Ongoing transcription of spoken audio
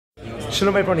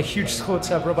Shalom everyone, a huge zchut to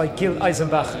have Rabbi Gil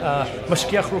Eisenbach,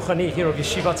 Mashgiach Ruchani here of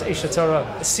Yeshivat Aish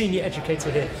HaTorah, a senior educator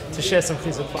here, to share some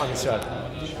chizuk for Am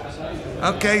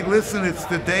Yisrael. Okay, listen, it's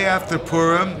the day after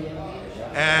Purim,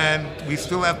 and we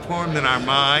still have Purim in our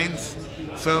minds.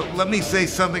 So let me say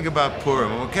something about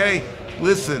Purim, okay?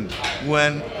 Listen,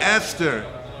 when Esther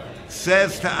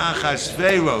says to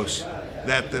Achashverosh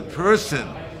that the person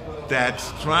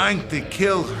that's trying to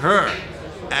kill her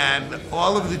and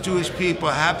all of the Jewish people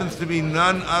happens to be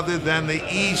none other than the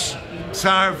Ish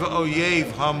Tsar V'Oyev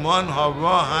Haman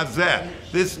Hara Hazeh,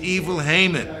 this evil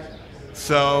Haman.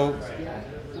 So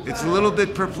it's a little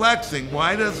bit perplexing.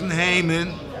 Why doesn't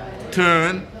Haman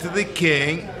turn to the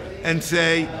king and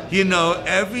say, you know,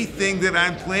 everything that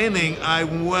I'm planning,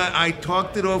 I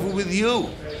talked it over with you,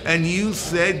 and you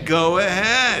said go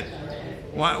ahead?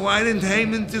 Why didn't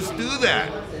Haman just do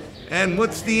that? And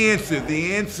what's the answer?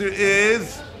 The answer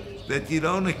is that you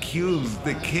don't accuse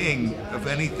the king of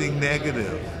anything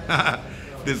negative.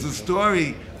 There's a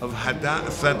story of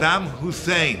Saddam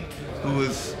Hussein, who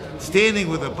was standing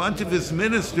with a bunch of his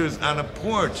ministers on a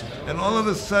porch, and all of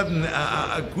a sudden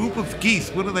a group of geese,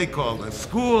 what are they called? A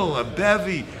school, a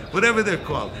bevy, whatever they're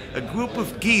called. A group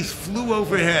of geese flew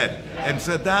overhead, and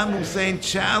Saddam Hussein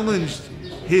challenged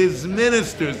his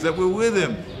ministers that were with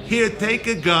him, here, take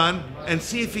a gun and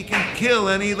see if he can kill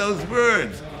any of those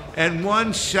birds. And one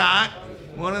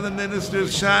of the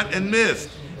ministers shot and missed,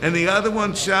 and the other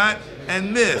one shot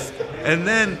and missed. And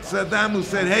then Saddam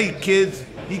Hussein said, hey kids,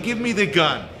 you give me the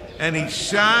gun. And he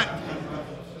shot,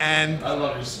 and I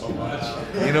love you so much.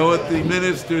 You know what the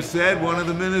minister said? One of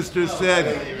the ministers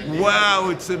said, wow,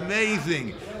 it's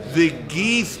amazing. The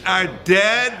geese are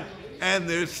dead and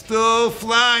they're still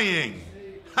flying.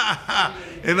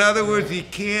 In other words, you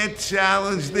can't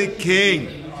challenge the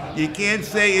king. You can't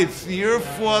say it's your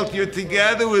fault, you're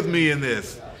together with me in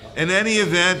this. In any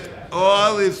event,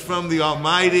 all is from the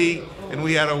Almighty, and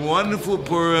we had a wonderful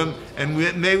Purim, and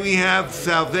may we have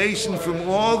salvation from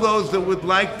all those that would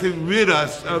like to rid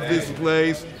us of this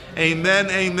place. Amen,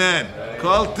 amen.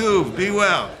 Kol Tuv, be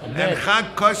well. Amen. And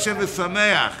Chag Kosher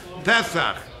v'Sameach,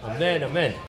 Pesach. Amen, amen.